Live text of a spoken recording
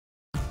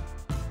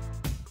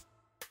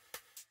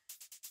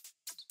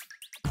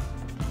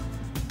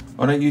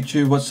Alright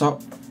YouTube, what's up?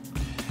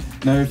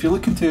 Now if you're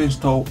looking to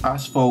install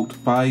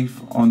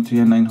Asphalt5 onto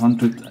your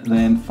N900,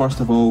 then first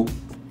of all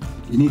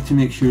you need to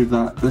make sure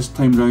that this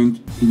time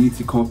round you need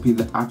to copy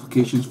the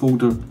applications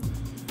folder.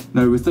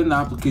 Now within the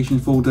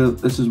applications folder,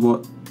 this is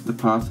what the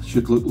path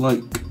should look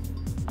like.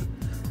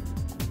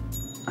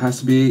 It has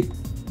to be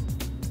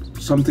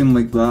something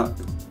like that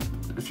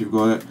if you've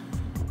got it,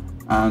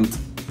 and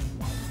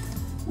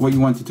what you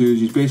want to do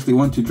is you basically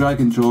want to drag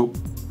and drop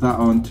that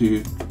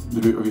onto the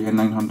root of your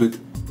N900,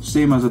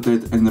 same as I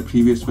did in the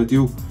previous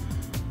video.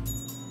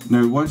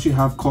 Now once you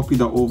have copied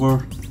that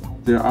over,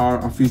 there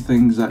are a few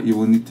things that you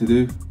will need to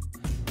do.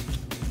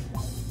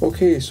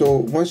 Okay, so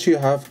once you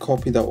have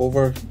copied that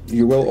over,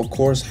 you will of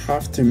course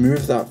have to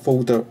move that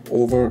folder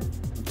over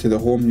to the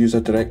home user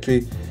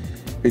directory.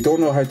 If you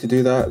don't know how to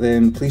do that,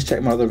 then please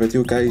check my other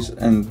video guys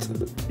and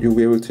you'll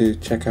be able to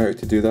check out how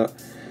to do that.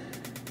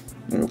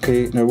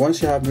 Okay, now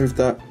once you have moved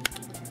that,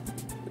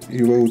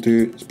 you will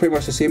do, it's pretty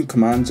much the same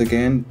commands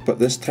again, but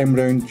this time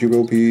round you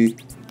will be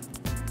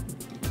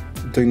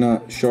doing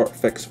a short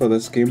fix for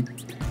this game.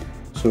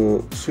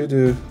 So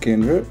sudo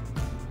gainroot,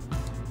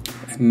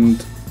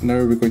 and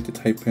now we're going to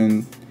type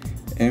in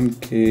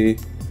mk.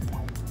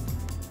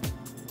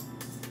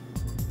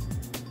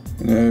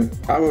 Now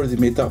I've already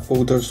made that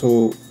folder,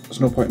 so there's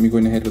no point in me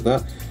going ahead with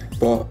that,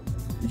 but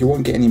you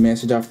won't get any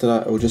message after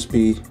that. It'll just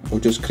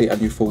create a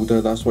new folder.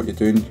 That's what you're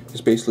doing.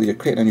 It's basically you're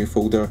creating a new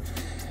folder,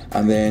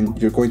 and then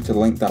you're going to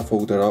link that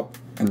folder up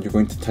and you're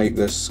going to type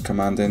this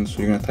command in. So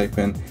you're going to type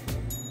in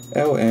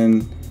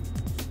ln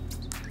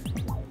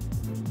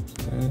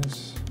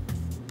s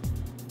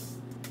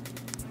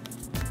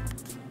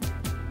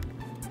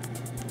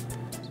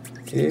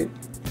okay,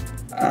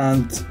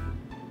 and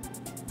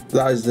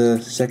that is the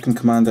second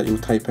command that you'll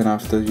type in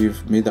after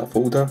you've made that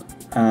folder,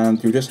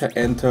 and you just hit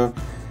enter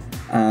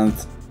and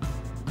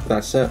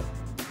that's it.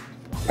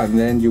 And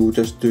then you will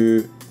just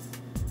do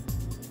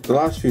the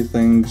last few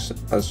things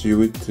as you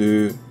would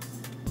do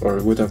or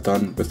would have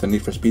done with the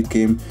Need for Speed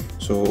game.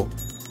 So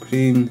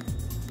preen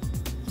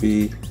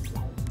v,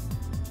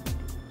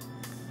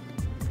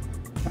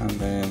 and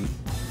then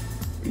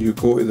you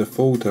go to the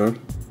folder.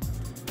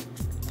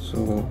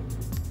 So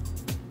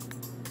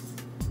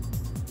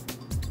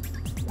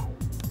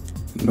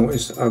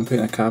notice I'm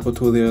putting a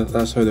capital there,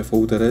 that's how the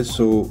folder is,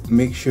 so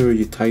make sure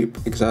you type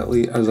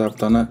exactly as I've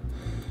done it.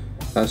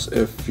 That's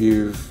if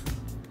you've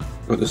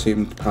got the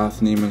same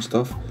path name and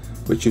stuff,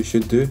 which you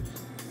should do,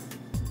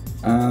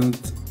 and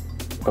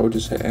I'll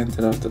just hit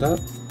enter after that.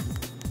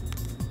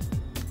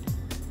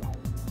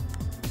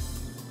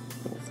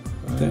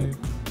 Okay.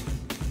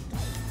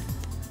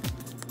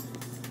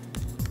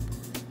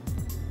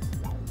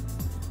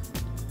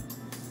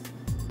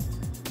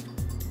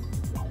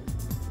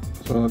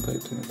 So I'll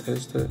type in the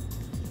test it.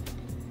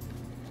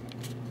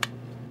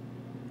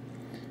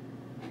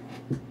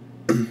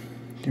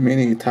 You may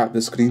need to tap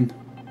the screen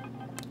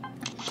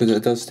because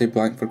it does stay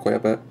blank for quite a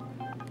bit.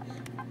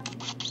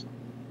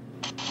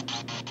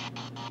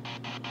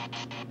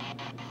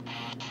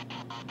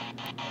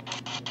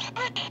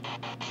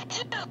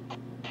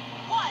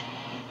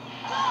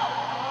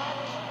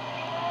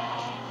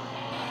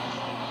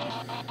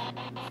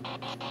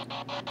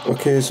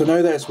 Okay, so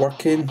now that it's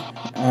working,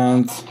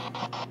 and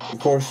of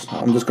course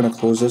I'm just going to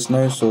close this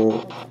now,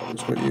 so I'm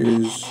just going to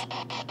use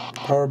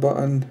power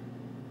button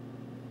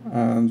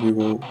and we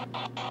will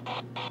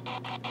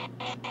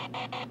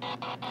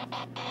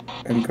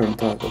in current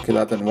tab. Okay,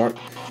 that didn't work,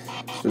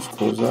 let's just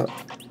close that.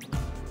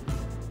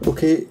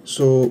 Okay,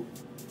 so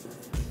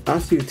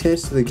after you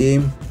tested the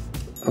game,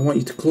 I want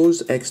you to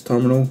close X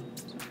terminal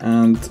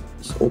and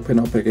open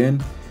up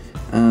again,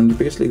 and you're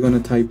basically going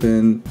to type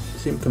in the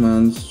same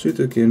commands,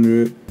 sudo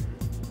gainroot,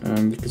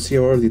 and you can see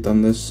I've already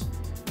done this,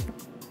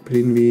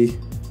 preen v,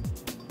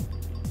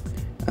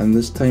 and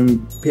this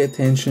time pay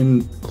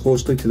attention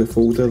closely to the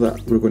folder that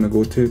we're going to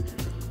go to,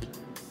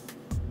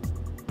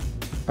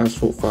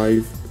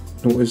 Asphalt5.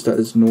 Notice that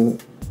there's not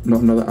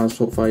another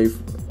Asphalt5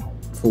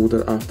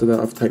 folder after that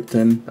I've typed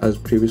in as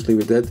previously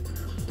we did.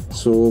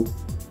 So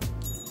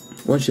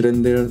once you're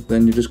in there,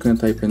 then you're just going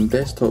to type in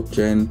desktop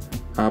gen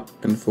app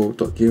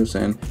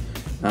info.gsn,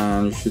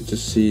 and you should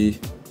just see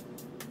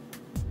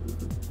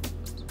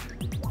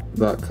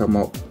that come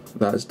up.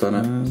 That has done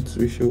it, and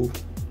we shall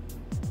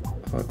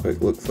have a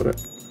quick look for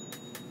it.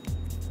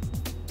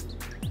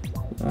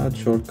 Add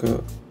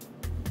shortcut,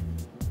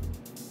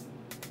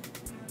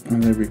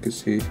 and there we can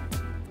see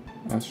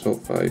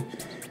Asphalt5.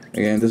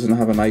 Again, it doesn't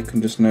have an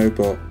icon just now,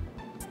 but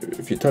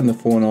if you turn the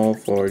phone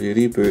off or you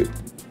reboot,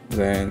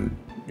 then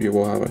you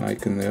will have an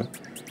icon there.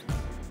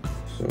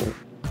 So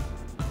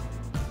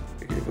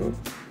here you go.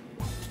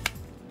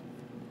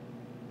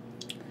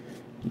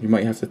 You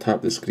might have to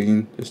tap the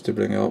screen just to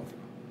bring it up.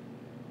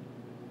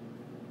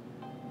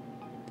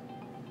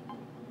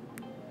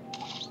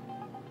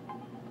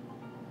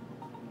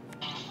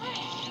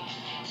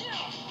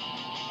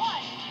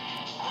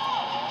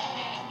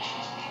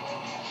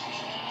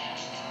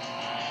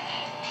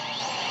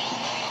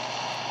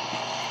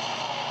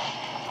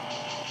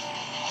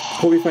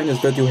 Hope you find this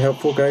video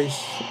helpful guys,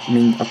 I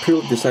mean, I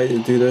purely decided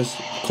to do this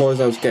because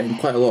I was getting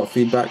quite a lot of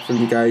feedback from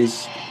you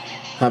guys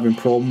having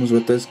problems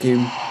with this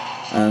game,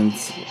 and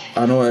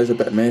I know it is a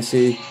bit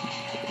messy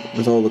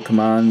with all the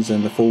commands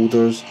and the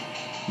folders,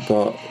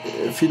 but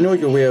if you know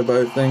your way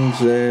about things,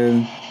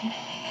 then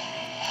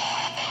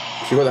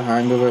if you got the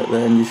hang of it,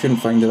 then you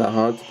shouldn't find it that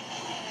hard.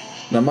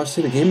 And I must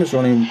say the game is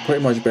running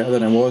pretty much better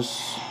than it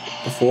was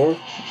before.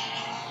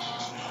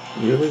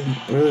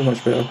 Really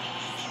much better.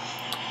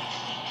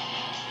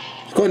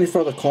 If you've got any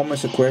further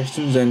comments or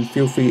questions, then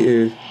feel free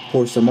to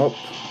post them up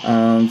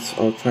and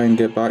I'll try and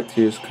get back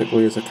to you as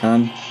quickly as I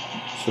can.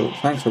 So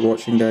thanks for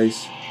watching,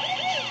 guys.